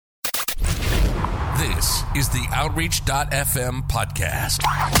This is the Outreach.fm podcast.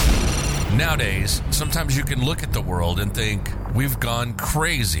 Nowadays, sometimes you can look at the world and think, we've gone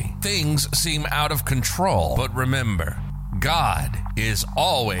crazy. Things seem out of control. But remember, God is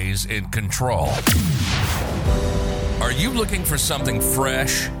always in control. Are you looking for something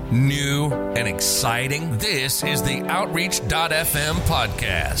fresh, new, and exciting? This is the Outreach.fm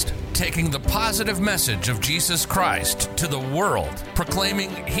podcast, taking the positive message of Jesus Christ to the world, proclaiming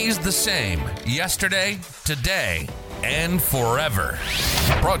He's the same yesterday, today, and forever.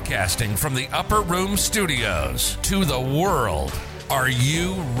 Broadcasting from the Upper Room Studios to the world. Are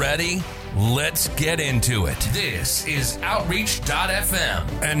you ready? Let's get into it. This is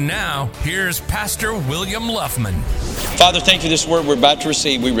Outreach.fm. And now, here's Pastor William Luffman. Father, thank you for this word we're about to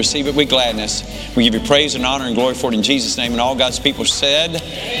receive. We receive it with gladness. We give you praise and honor and glory for it in Jesus' name. And all God's people said,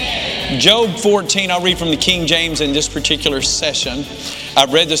 Amen. Job 14, I'll read from the King James in this particular session.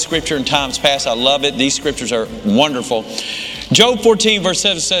 I've read the scripture in times past. I love it. These scriptures are wonderful. Job 14, verse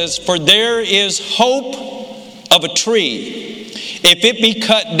 7 says, "For there is hope of a tree, if it be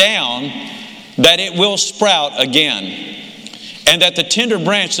cut down, that it will sprout again, and that the tender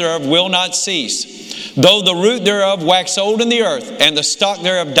branch thereof will not cease. Though the root thereof wax old in the earth, and the stalk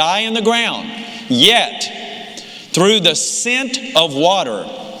thereof die in the ground, yet through the scent of water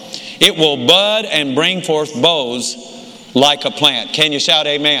it will bud and bring forth boughs like a plant." Can you shout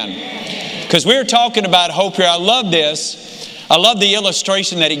amen? Because we're talking about hope here. I love this. I love the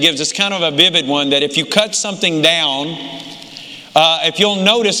illustration that he gives. It's kind of a vivid one, that if you cut something down, if you'll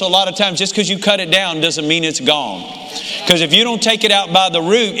notice, a lot of times just because you cut it down doesn't mean it's gone. Because if you don't take it out by the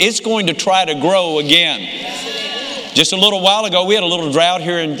root, it's going to try to grow again. Just a little while ago, we had a little drought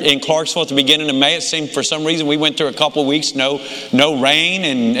here in Clarksville at the beginning of May. It seemed for some reason we went through a couple of weeks, no rain,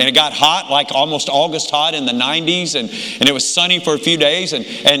 and it got hot, like almost August hot in the 90s, and it was sunny for a few days, and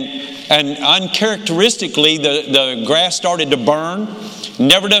uncharacteristically, the grass started to burn.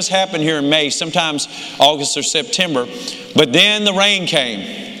 Never does happen here in May, sometimes August or September. But then the rain came.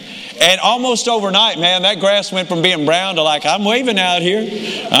 And almost overnight, man, that grass went from being brown to like, I'm waving out here.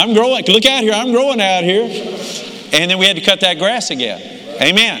 I'm growing. Look out here. I'm growing out here. And then we had to cut that grass again.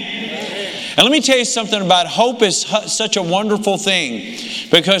 Amen. And let me tell you something about hope is such a wonderful thing.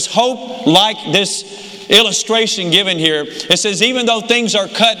 Because hope, like this illustration given here, it says even though things are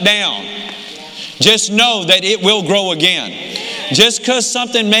cut down, just know that it will grow again. Just because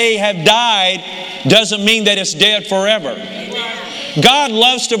something may have died doesn't mean that it's dead forever. God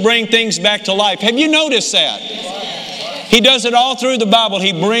loves to bring things back to life. Have you noticed that? He does it all through the Bible.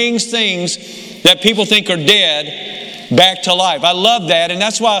 He brings things that people think are dead back to life. I love that. And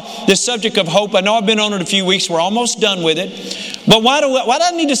that's why this subject of hope, I know I've been on it a few weeks. We're almost done with it. But why do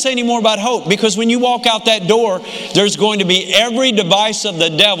I need to say any more about hope? Because when you walk out that door, there's going to be every device of the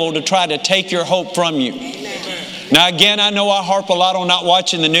devil to try to take your hope from you. Now again, I know I harp a lot on not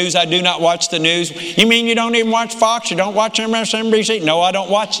watching the news. I do not watch the news. You mean you don't even watch Fox? You don't watch MSNBC? No, I don't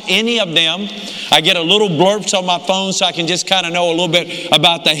watch any of them. I get a little blurbs on my phone so I can just kind of know a little bit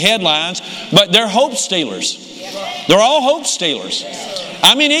about the headlines. But they're hope stealers. They're all hope stealers.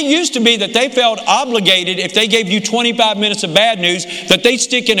 I mean, it used to be that they felt obligated if they gave you 25 minutes of bad news that they'd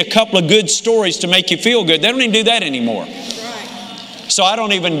stick in a couple of good stories to make you feel good. They don't even do that anymore. So I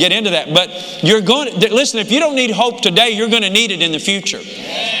don't even get into that. But listen, if you don't need hope today, you're going to need it in the future.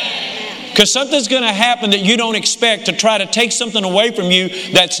 Because something's going to happen that you don't expect to try to take something away from you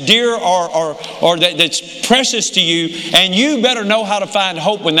that's dear or that's precious to you. And you better know how to find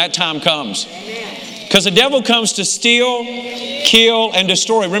hope when that time comes. Because the devil comes to steal, kill, and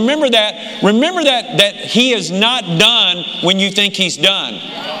destroy. Remember that he is not done when you think he's done.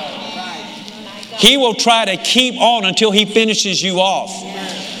 He will try to keep on until he finishes you off.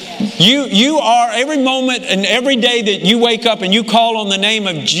 You are, every moment and every day that you wake up and you call on the name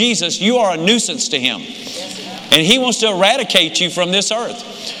of Jesus, you are a nuisance to him. And he wants to eradicate you from this earth.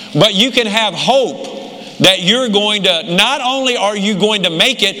 But you can have hope that you're going to, not only are you going to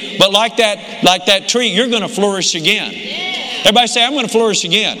make it, but like that tree, you're going to flourish again. Everybody say, I'm going to flourish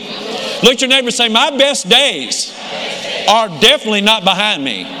again. Look at your neighbor and say, my best days are definitely not behind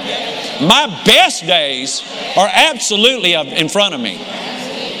me. My best days are absolutely in front of me.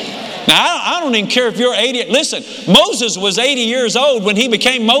 Now, I don't even care if you're 80. Listen, Moses was 80 years old when he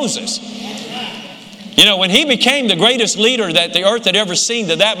became Moses. You know, when he became the greatest leader that the earth had ever seen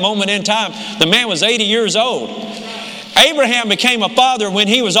to that moment in time, the man was 80 years old. Abraham became a father when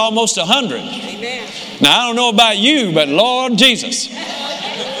he was almost 100. Amen. Now, I don't know about you, but Lord Jesus.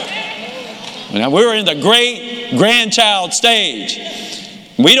 Now, we're in the great grandchild stage.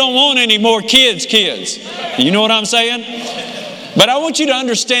 We don't want any more kids. You know what I'm saying? But I want you to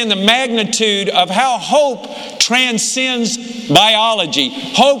understand the magnitude of how hope transcends biology.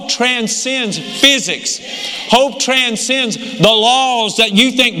 Hope transcends physics. Hope transcends the laws that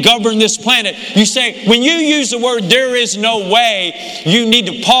you think govern this planet. You say, when you use the word, there is no way, you need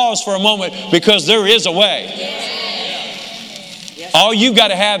to pause for a moment because there is a way. All you've got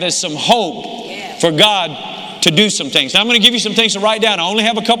to have is some hope for God to do some things. Now I'm going to give you some things to write down. I only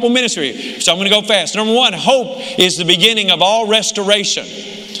have a couple minutes for you, so I'm going to go fast. Number one, hope is the beginning of all restoration.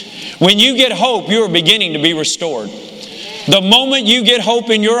 When you get hope, you are beginning to be restored. The moment you get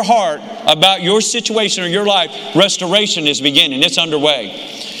hope in your heart about your situation or your life, restoration is beginning. It's underway.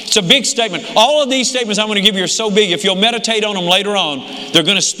 It's a big statement. All of these statements I'm going to give you are so big. If you'll meditate on them later on, they're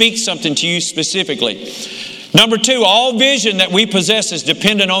going to speak something to you specifically. Number two, all vision that we possess is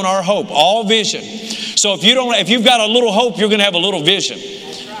dependent on our hope. All vision. So if you've got a little hope, you're going to have a little vision.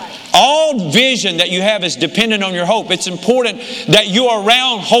 All vision that you have is dependent on your hope. It's important that you are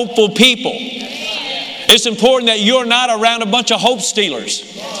around hopeful people. It's important that you're not around a bunch of hope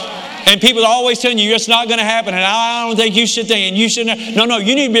stealers. And people are always telling you it's not going to happen, and I don't think you should think, and you shouldn't. No,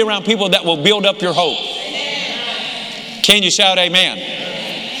 you need to be around people that will build up your hope. Can you shout amen?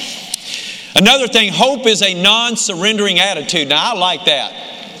 Another thing, hope is a non-surrendering attitude. Now, I like that.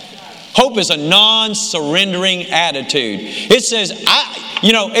 Hope is a non-surrendering attitude. It says,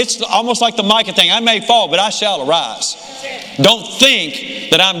 it's almost like the Micah thing. I may fall, but I shall arise. Don't think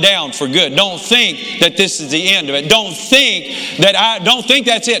that I'm down for good. Don't think that this is the end of it. Don't think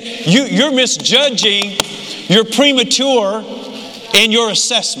that's it. You're misjudging. You're premature in your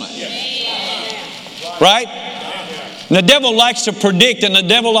assessment. Right? And the devil likes to predict, and the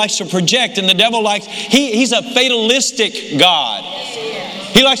devil likes to project, and the devil he's a fatalistic God.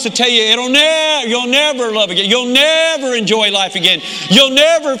 He likes to tell you, you'll never love again. You'll never enjoy life again. You'll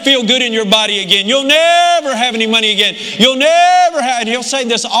never feel good in your body again. You'll never have any money again. You'll never have, and he'll say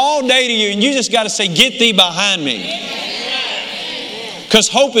this all day to you, and you just got to say, get thee behind me. Because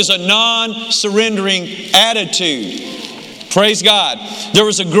hope is a non-surrendering attitude. Praise God. There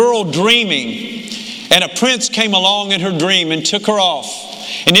was a girl dreaming, and a prince came along in her dream and took her off.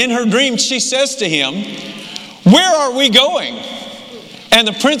 And in her dream, she says to him, where are we going? And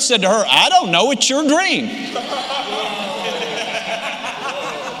the prince said to her, I don't know, it's your dream.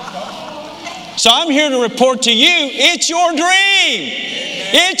 So I'm here to report to you, it's your dream.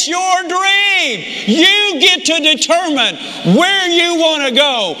 It's your dream. You get to determine where you want to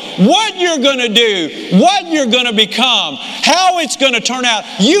go, what you're going to do, what you're going to become, how it's going to turn out.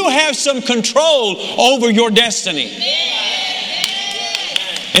 You have some control over your destiny.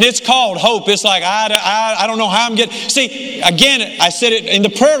 And it's called hope. It's like, I don't know how I'm getting. See, again, I said it in the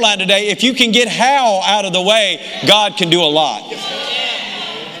prayer line today. If you can get how out of the way, God can do a lot.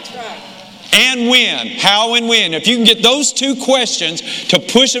 And when. How and when. If you can get those two questions to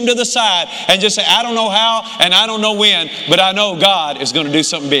push them to the side and just say, I don't know how and I don't know when, but I know God is going to do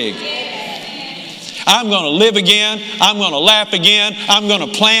something big. I'm going to live again. I'm going to laugh again. I'm going to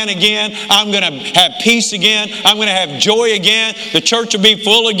plan again. I'm going to have peace again. I'm going to have joy again. The church will be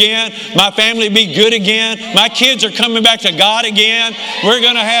full again. My family will be good again. My kids are coming back to God again. We're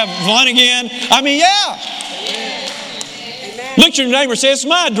going to have fun again. I mean, yeah. Look at your neighbor and say, it's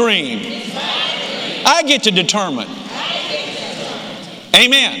my dream. I get to determine.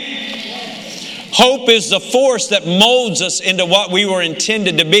 Amen. Hope is the force that molds us into what we were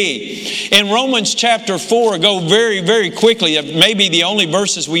intended to be. In Romans chapter 4, go very, very quickly. It may be the only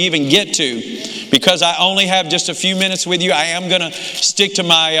verses we even get to because I only have just a few minutes with you. I am going to stick to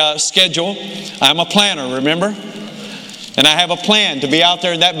my schedule. I'm a planner, remember? And I have a plan to be out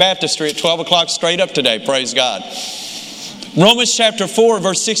there in that baptistry at 12 o'clock straight up today. Praise God. Romans chapter 4,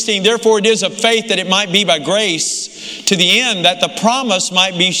 verse 16, therefore it is of faith that it might be by grace to the end that the promise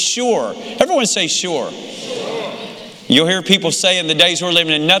might be sure. Everyone say sure. You'll hear people say in the days we're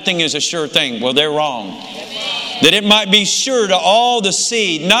living in, nothing is a sure thing. Well, they're wrong. That it might be sure to all the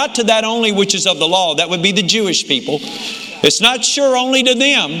seed, not to that only which is of the law. That would be the Jewish people. It's not sure only to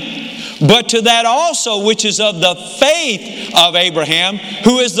them, but to that also which is of the faith of Abraham,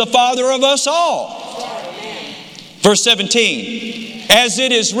 who is the father of us all. Verse 17, as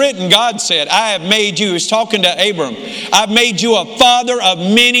it is written, God said, I have made you, he's talking to Abram, I've made you a father of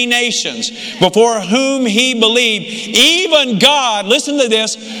many nations, before whom he believed, even God, listen to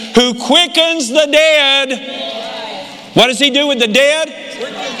this, who quickens the dead. What does he do with the dead?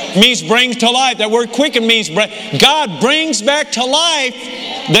 It means brings to life. That word quicken means God brings back to life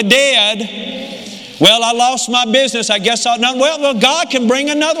the dead. Well, I lost my business. I guess I'll not. Well, God can bring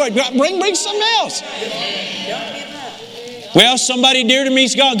another one. Bring something else. Well, somebody dear to me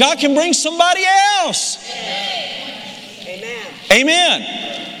is gone. God can bring somebody else. Amen. Amen.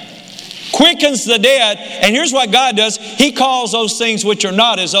 Quickens the dead. And here's what God does. He calls those things which are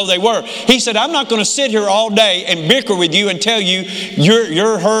not as though they were. He said, I'm not going to sit here all day and bicker with you and tell you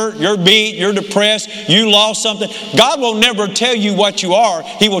you're hurt, you're beat, you're depressed, you lost something. God will never tell you what you are.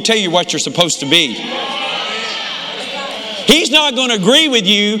 He will tell you what you're supposed to be. He's not going to agree with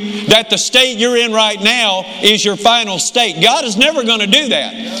you that the state you're in right now is your final state. God is never going to do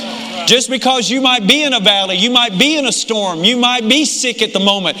that. Just because you might be in a valley, you might be in a storm, you might be sick at the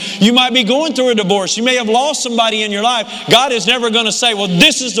moment, you might be going through a divorce, you may have lost somebody in your life, God is never going to say, well,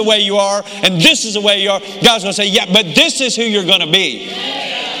 this is the way you are and this is the way you are. God's going to say, yeah, but this is who you're going to be.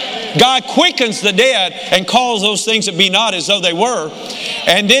 God quickens the dead and calls those things that be not as though they were.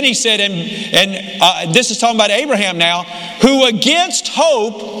 And then he said, and this is talking about Abraham now, who against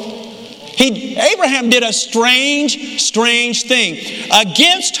hope, Abraham did a strange thing.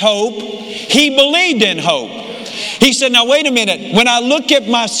 Against hope, he believed in hope. He said, now wait a minute. When I look at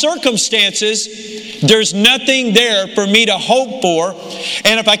my circumstances, there's nothing there for me to hope for.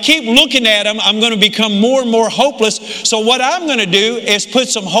 And if I keep looking at them, I'm going to become more and more hopeless. So what I'm going to do is put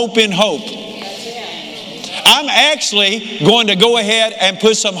some hope in hope. I'm actually going to go ahead and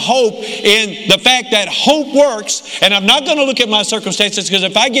put some hope in the fact that hope works. And I'm not going to look at my circumstances, because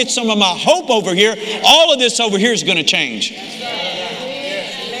if I get some of my hope over here, all of this over here is going to change.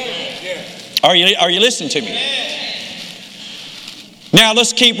 Are you listening to me? Now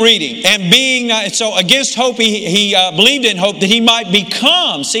let's keep reading. And so against hope, he believed in hope that he might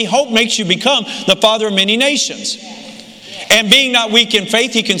become. See, hope makes you become the father of many nations. And being not weak in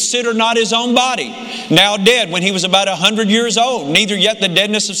faith, he considered not his own body, now dead, when he was about 100 years old, neither yet the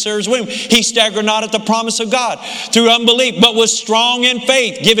deadness of Sarah's womb. He staggered not at the promise of God through unbelief, but was strong in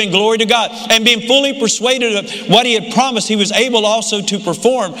faith, giving glory to God. And being fully persuaded of what he had promised, he was able also to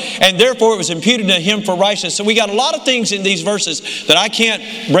perform. And therefore it was imputed to him for righteousness. So we got a lot of things in these verses that I can't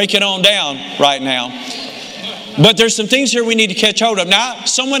break it on down right now. But there's some things here we need to catch hold of. Now,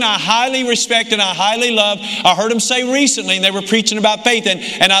 someone I highly respect and I highly love, I heard them say recently, and they were preaching about faith,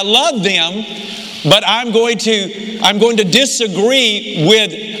 and I love them, but I'm going to disagree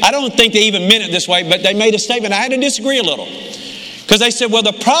with, I don't think they even meant it this way, but they made a statement. I had to disagree a little. Because they said, well,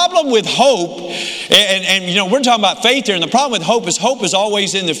 the problem with hope, and you know, we're talking about faith here, and the problem with hope is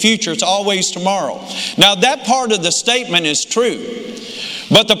always in the future. It's always tomorrow. Now, that part of the statement is true.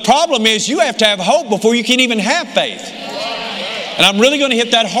 But the problem is you have to have hope before you can even have faith. And I'm really going to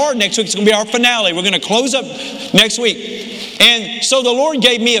hit that hard next week. It's going to be our finale. We're going to close up next week. And so the Lord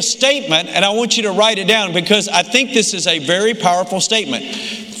gave me a statement, and I want you to write it down, because I think this is a very powerful statement.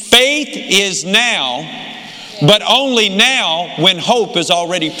 Faith is now, but only now when hope is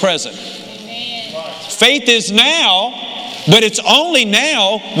already present. Faith is now, but it's only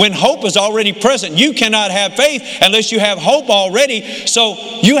now when hope is already present. You cannot have faith unless you have hope already. So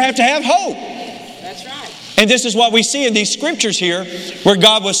you have to have hope. That's right. And this is what we see in these scriptures here, where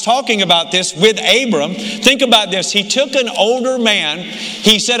God was talking about this with Abram. Think about this. He took an older man.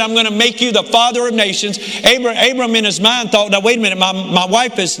 He said, I'm going to make you the father of nations. Abram in his mind thought, now wait a minute, my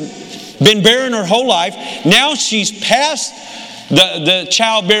wife has been barren her whole life. Now she's past the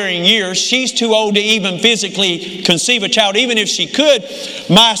childbearing years. She's too old to even physically conceive a child. Even if she could,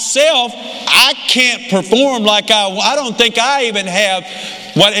 myself, I can't perform like I don't think I even have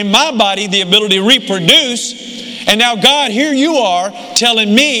what in my body the ability to reproduce. And now God, here you are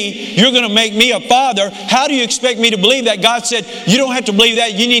telling me you're going to make me a father. How do you expect me to believe that? God said, you don't have to believe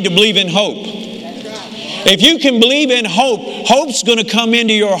that. You need to believe in hope. If you can believe in hope, hope's going to come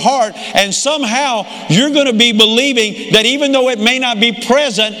into your heart, and somehow you're going to be believing that even though it may not be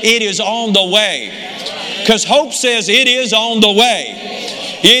present, it is on the way. Because hope says it is on the way.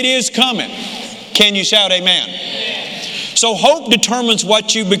 It is coming. Can you shout amen? So hope determines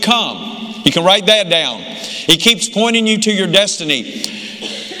what you become. You can write that down. It keeps pointing you to your destiny.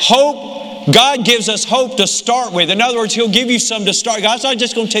 Hope, God gives us hope to start with. In other words, He'll give you some to start. God's not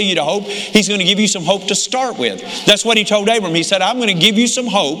just going to tell you to hope. He's going to give you some hope to start with. That's what He told Abram. He said, I'm going to give you some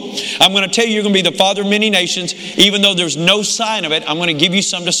hope. I'm going to tell you you're going to be the father of many nations. Even though there's no sign of it, I'm going to give you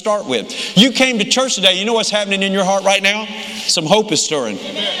some to start with. You came to church today. You know what's happening in your heart right now? Some hope is stirring.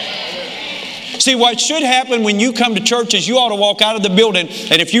 See, what should happen when you come to church is you ought to walk out of the building,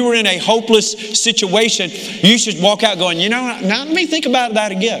 and if you were in a hopeless situation, you should walk out going, you know, now let me think about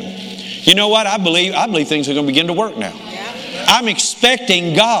that again. You know what? I believe things are going to begin to work now. I'm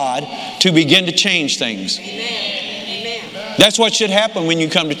expecting God to begin to change things. Amen. That's what should happen when you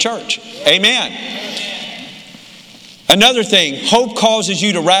come to church. Amen. Another thing, hope causes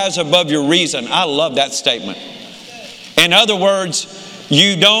you to rise above your reason. I love that statement. In other words,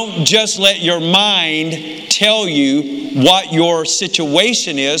 You don't just let your mind tell you what your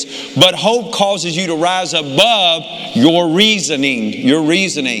situation is, but hope causes you to rise above your reasoning.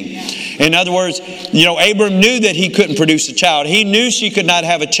 In other words, Abram knew that he couldn't produce a child. He knew she could not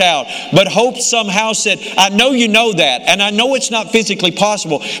have a child. But hope somehow said, I know you know that, and I know it's not physically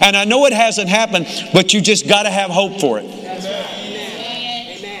possible, and I know it hasn't happened, but you just got to have hope for it. Amen.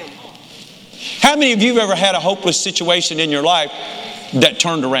 How many of you have ever had a hopeless situation in your life that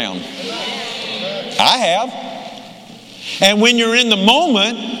turned around? I have. And when you're in the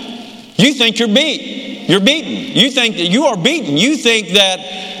moment, you think you're beat. You're beaten. You think that you are beaten. You think that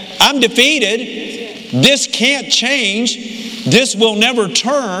I'm defeated. This can't change. This will never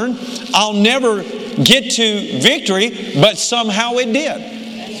turn. I'll never get to victory. But somehow it did.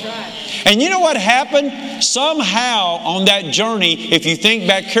 That's right. And you know what happened? Somehow on that journey, if you think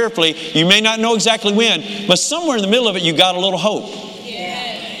back carefully, you may not know exactly when, but somewhere in the middle of it, you got a little hope.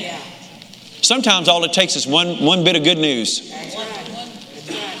 Sometimes all it takes is one bit of good news.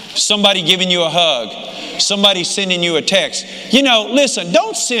 Somebody giving you a hug. Somebody sending you a text. Listen,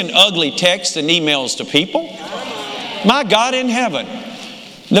 don't send ugly texts and emails to people. My God in heaven.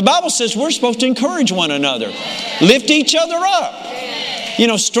 The Bible says we're supposed to encourage one another. Lift each other up.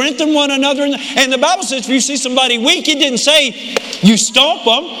 Strengthen one another. And the Bible says if you see somebody weak, it didn't say you stomp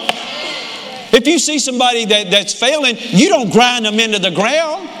them. If you see somebody that's failing, you don't grind them into the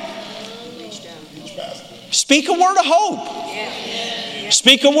ground. Speak a word of hope.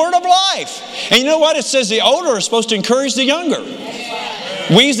 Speak a word of life. And you know what? It says the older are supposed to encourage the younger.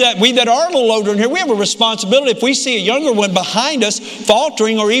 We that are a little older in here, we have a responsibility. If we see a younger one behind us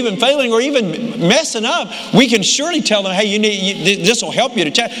faltering or even failing or even messing up, we can surely tell them, hey, this will help you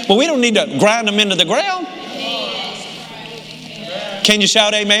to change. But we don't need to grind them into the ground. Can you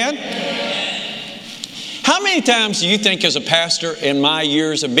shout amen? How many times do you think as a pastor, in my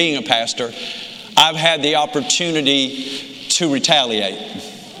years of being a pastor, I've had the opportunity to retaliate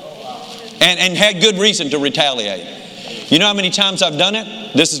and had good reason to retaliate? You know how many times I've done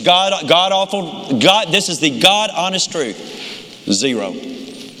it? This is this is the God honest truth. 0.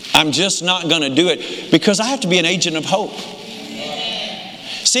 I'm just not going to do it because I have to be an agent of hope.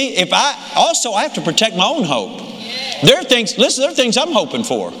 See, I have to protect my own hope. There are things I'm hoping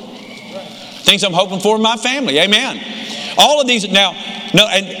for. Things I'm hoping for in my family. Amen. All of these now. No,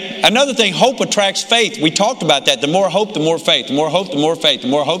 and another thing, hope attracts faith. We talked about that. The more hope, the more faith. The more hope, the more faith. The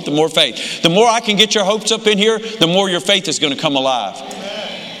more hope, the more faith. The more I can get your hopes up in here, the more your faith is going to come alive.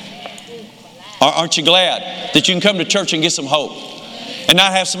 Aren't you glad that you can come to church and get some hope and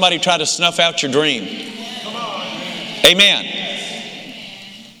not have somebody try to snuff out your dream? Amen.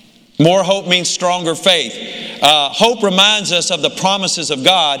 More hope means stronger faith. Hope reminds us of the promises of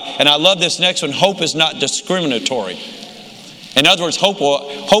God. And I love this next one. Hope is not discriminatory. In other words, hope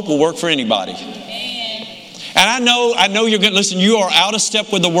will work for anybody. And I know you're going to listen. You are out of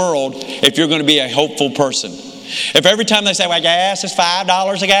step with the world if you're going to be a hopeful person. If every time they say, well, gas is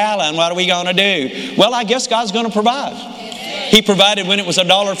 $5 a gallon, what are we going to do? Well, I guess God's going to provide. He provided when it was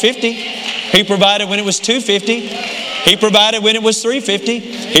 $1.50. He provided when it was $2.50. He provided when it was $3.50.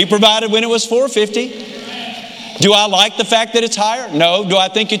 He provided when it was $4.50. Do I like the fact that it's higher? No. Do I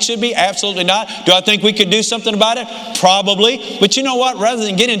think it should be? Absolutely not. Do I think we could do something about it? Probably. But you know what? Rather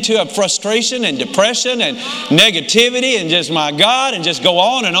than get into a frustration and depression and negativity and just, my God, and just go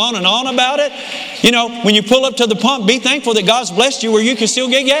on and on and on about it, when you pull up to the pump, be thankful that God's blessed you where you can still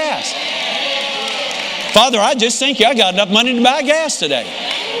get gas. Father, I just thank you. I got enough money to buy gas today.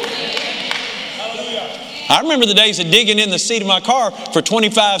 I remember the days of digging in the seat of my car for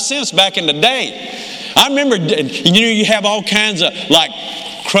 25 cents back in the day. I remember, you have all kinds of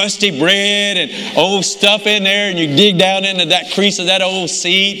crusty bread and old stuff in there, and you dig down into that crease of that old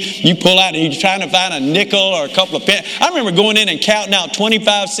seat. You pull out and you're trying to find a nickel or a couple of pennies. I remember going in and counting out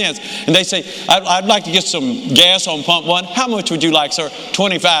 25 cents. And they say, I'd like to get some gas on pump 1. How much would you like, sir?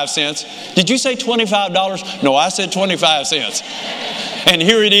 25 cents. Did you say $25? No, I said 25 cents. And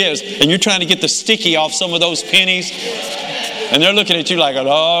here it is. And you're trying to get the sticky off some of those pennies. And they're looking at you like,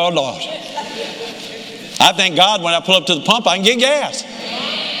 oh, Lord. I thank God when I pull up to the pump, I can get gas.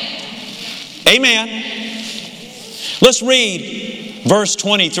 Amen. Let's read verse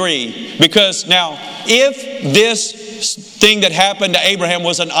 23. Because now, if this thing that happened to Abraham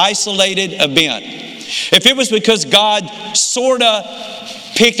was an isolated event, if it was because God sort of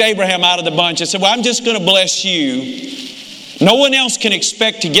picked Abraham out of the bunch and said, well, I'm just going to bless you, No one else can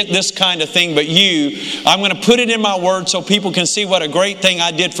expect to get this kind of thing but you. I'm going to put it in my word so people can see what a great thing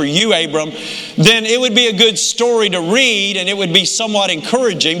I did for you, Abram. Then it would be a good story to read, and it would be somewhat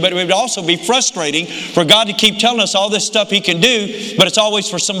encouraging, but it would also be frustrating for God to keep telling us all this stuff He can do, but it's always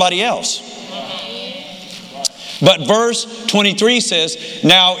for somebody else. But verse 23 says,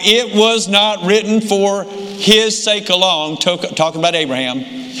 now it was not written for his sake alone, talking about Abraham,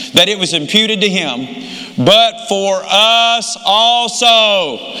 that it was imputed to him, but for us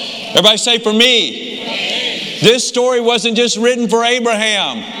also. Everybody say, for me. Amen. This story wasn't just written for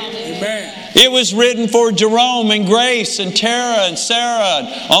Abraham. Amen. It was written for Jerome and Grace and Tara and Sarah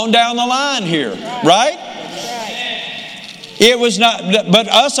and on down the line here. Right? It was not, but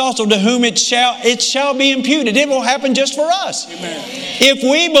us also, to whom it shall be imputed. It will happen just for us. Amen. If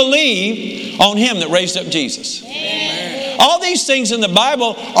we believe on Him that raised up Jesus. Amen. All these things in the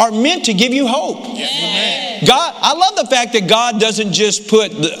Bible are meant to give you hope. Amen. God, I love the fact that God doesn't just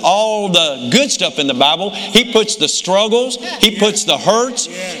put all the good stuff in the Bible. He puts the struggles. He puts the hurts.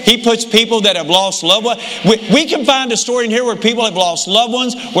 He puts people that have lost loved ones. We can find a story in here where people have lost loved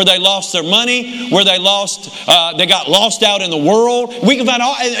ones, where they lost their money, where they got lost out in the world. We can find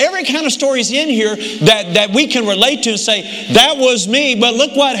every kind of stories in here that we can relate to and say, that was me, but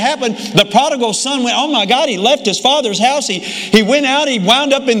look what happened. The prodigal son went, oh my God, he left his father's house. He went out, he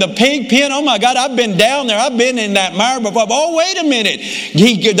wound up in the pig pen. Oh my God, I've been down there. I've been in that mire before. Oh, wait a minute.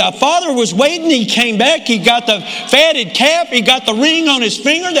 The father was waiting. He came back. He got the fatted calf. He got the ring on his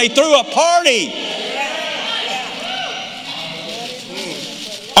finger. They threw a party.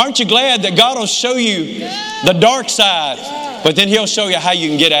 Aren't you glad that God will show you the dark side, but then He'll show you how you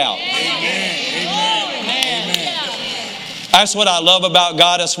can get out? That's what I love about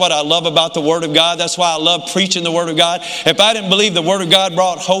God. That's what I love about the Word of God. That's why I love preaching the Word of God. If I didn't believe the Word of God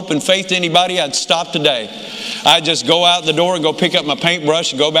brought hope and faith to anybody, I'd stop today. I'd just go out the door and go pick up my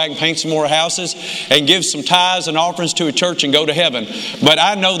paintbrush and go back and paint some more houses and give some tithes and offerings to a church and go to heaven. But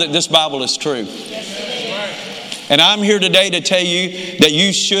I know that this Bible is true. And I'm here today to tell you that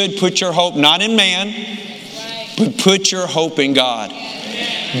you should put your hope not in man, but put your hope in God.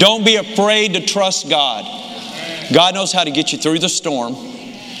 Don't be afraid to trust God. God knows how to get you through the storm,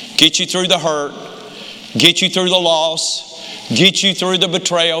 get you through the hurt, get you through the loss, get you through the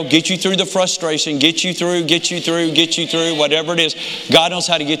betrayal, get you through the frustration, get you through, whatever it is. God knows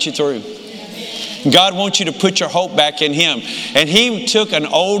how to get you through. God wants you to put your hope back in Him. And He took an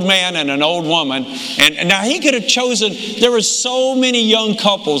old man and an old woman. And now He could have chosen, there were so many young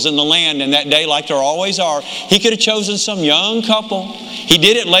couples in the land in that day, like there always are. He could have chosen some young couple. He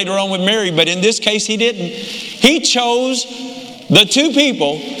did it later on with Mary, but in this case He didn't. He chose the two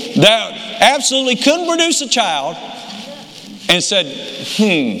people that absolutely couldn't produce a child and said,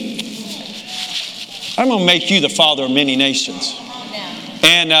 I'm going to make you the father of many nations.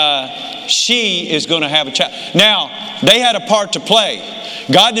 And she is going to have a child. Now, they had a part to play.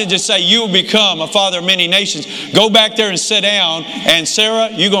 God didn't just say, you will become a father of many nations. Go back there and sit down, and Sarah,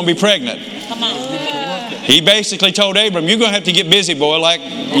 you're going to be pregnant. Come on. He basically told Abram, you're going to have to get busy, boy. Like,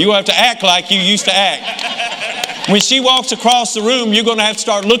 you have to act like you used to act. When she walks across the room, you're going to have to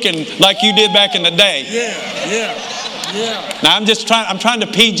start looking like you did back in the day. Yeah. Now, I'm trying to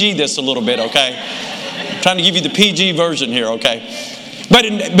PG this a little bit, okay? I'm trying to give you the PG version here, okay? But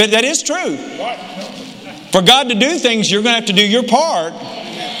that is true. For God to do things, you're going to have to do your part.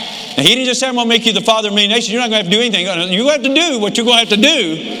 And He didn't just say, I'm going to make you the father of many nations. You're not going to have to do anything. You're going to have to do what you're going to have to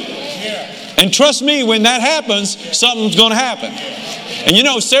do. And trust me, when that happens, something's going to happen. And you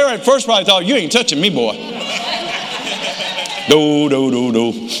know, Sarah at first probably thought, you ain't touching me, boy. No.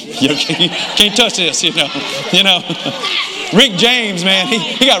 You can't touch this, you know. Rick James, man,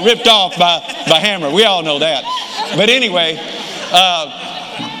 he got ripped off by Hammer. We all know that. But anyway, I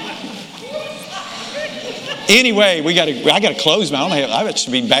got to close, man. I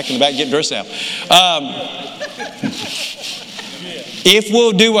should be back in the back getting dressed now. If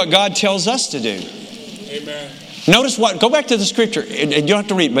we'll do what God tells us to do. Amen. Notice go back to the scripture. You don't have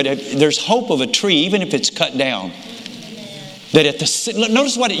to read, but there's hope of a tree, even if it's cut down.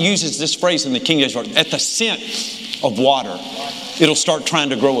 Notice what it uses, this phrase in the King James Version. At the scent of water, it'll start trying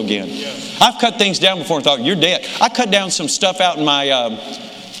to grow again. I've cut things down before and thought, you're dead. I cut down some stuff out in my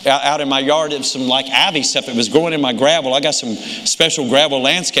yard. It was some like ivy stuff. It was growing in my gravel. I got some special gravel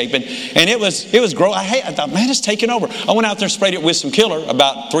landscaping, and it was growing. I thought, man, it's taking over. I went out there and sprayed it with some killer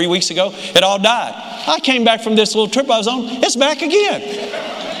about 3 weeks ago. It all died. I came back from this little trip I was on. It's back again.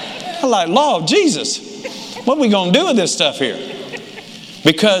 I'm like, Lord Jesus, what are we going to do with this stuff here?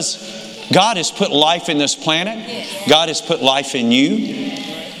 Because God has put life in this planet. God has put life in you.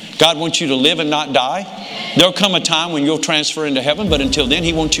 God wants you to live and not die. There'll come a time when you'll transfer into heaven, but until then,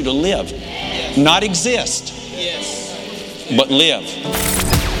 He wants you to live. Not exist, but live.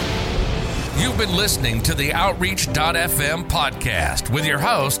 You've been listening to the Outreach.fm podcast with your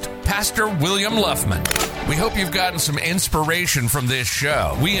host, Pastor William Luffman. We hope you've gotten some inspiration from this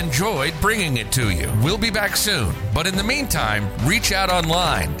show. We enjoyed bringing it to you. We'll be back soon. But in the meantime, reach out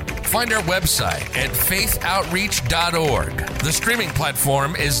online. Find our website at faithoutreach.org. The streaming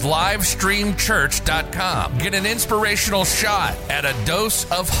platform is livestreamchurch.com. Get an inspirational shot at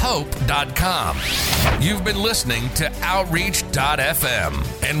adoseofhope.com. You've been listening to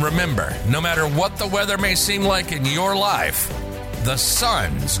Outreach.fm. And remember, no matter what the weather may seem like in your life, the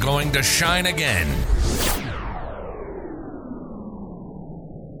sun's going to shine again.